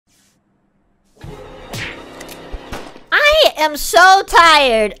am so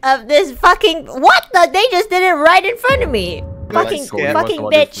tired of this fucking. What the? They just did it right in front of me. Fucking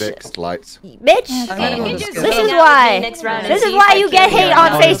bitch. Bitch. This is why. This is why you get hate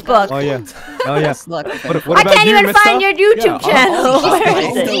on Facebook. Oh yeah. Oh yeah. I can't even find your YouTube channel. Where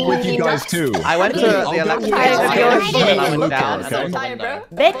is it? With you guys too. I went to the election.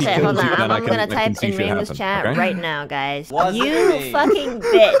 Bitch, hold on. I'm gonna type in Reimu's chat right now, guys. You fucking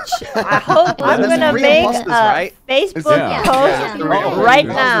bitch. I hope I'm gonna make a Facebook post right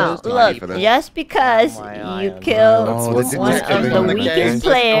now. Look, just because you killed one of the weakest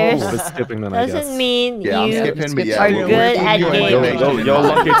players doesn't mean you are good at gaming. You're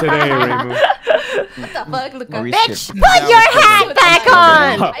lucky today, Reimu. What the fuck, Luca? Bitch, put your hat back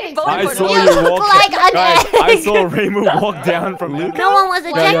on! I saw you walk. Like Guys, I saw Reimu walk down from Luca. No one was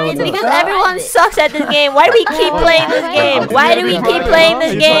ejected because everyone sucks at this game. Why do we keep playing this game? Why do we keep playing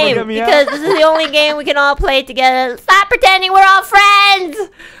this game? Because this is the only game we can all play together. Stop pretending we're all friends!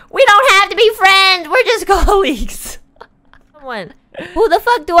 We don't have to be friends. We're just colleagues. Someone. Who the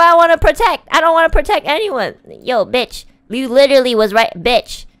fuck do I want to protect? I don't want to protect anyone. Yo, bitch. You literally was right.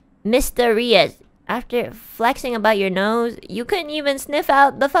 Bitch. Mysta Rias. After flexing about your nose, you couldn't even sniff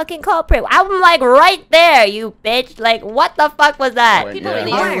out the fucking culprit. I'm like right there, you bitch. Like, what the fuck was that? People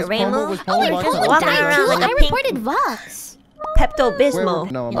really are, Reimu. Pomu died too. I reported Vox.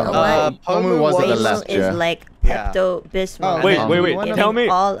 Pepto-Bismol. No, you know what? Pomu was at the left. Is like Pepto-Bismol. Wait.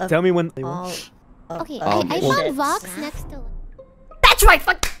 Tell me when. Okay, I found Vox next to. That's right.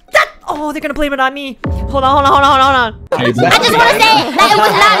 Fuck. Oh, they're gonna blame it on me. Hold on. I just wanna say that it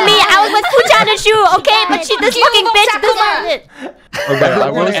was not me. I was with Fuchan and Shu, okay? But this fucking bitch deserved it.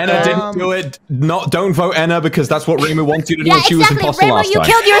 Okay, Enna didn't do it. Don't vote Enna because that's what Reimu wanted you to do. Yeah, She was imposter Reimu, last you time.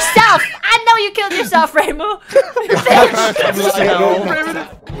 killed yourself. I know you killed yourself, Reimu.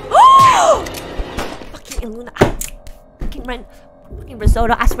 Fucking Iluna. Fucking Ren. Fucking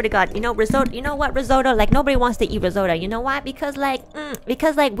risotto, I swear to God, you know risotto. You know what risotto? Like nobody wants to eat risotto. You know why? Because like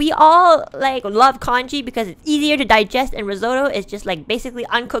we all like love congee because it's easier to digest, and risotto is just like basically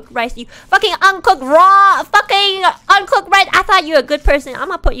uncooked rice. You fucking uncooked raw, fucking uncooked rice. I thought you were a good person. I'm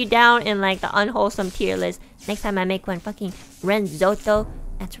gonna put you down in like the unwholesome tier list next time I make one. Fucking Ren Zotto.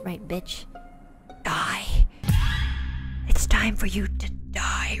 That's right, bitch. Die. It's time for you to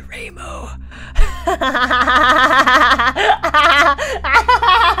die, Reimu.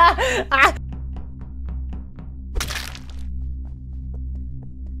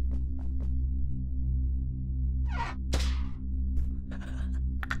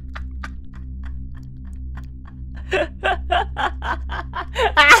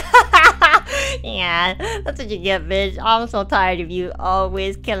 Yeah, that's what you get, bitch. I'm so tired of you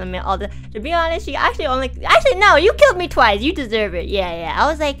always killing me all the. To be honest, she actually no, you killed me twice. You deserve it. Yeah. I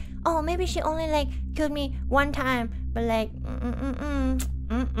was like, oh, maybe she only like killed me one time, but like,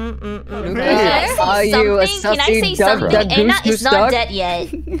 Are you a Can I say something? Enna is not dead yet.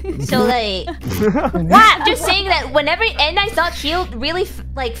 So like, what? I'm just saying that whenever Enna is not killed really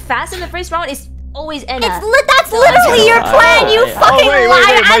like fast in the first round, it's always Enna. That's literally your plan, you fucking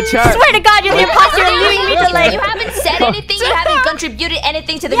liar! I swear to God, you're the imposter and leaving me to like. You haven't said anything. You haven't contributed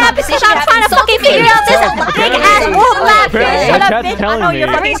anything to the conversation. Because I'm trying to fucking figure out this big ass wolf laugh here. Shut up, bitch. I know your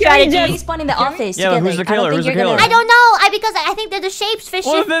fucking strategy. Respawn in the office. Yeah, who's the killer? Who's the killer? I don't know. Because I think they're the shapes fisher.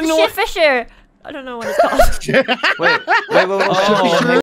 I don't know what it's called. Wait.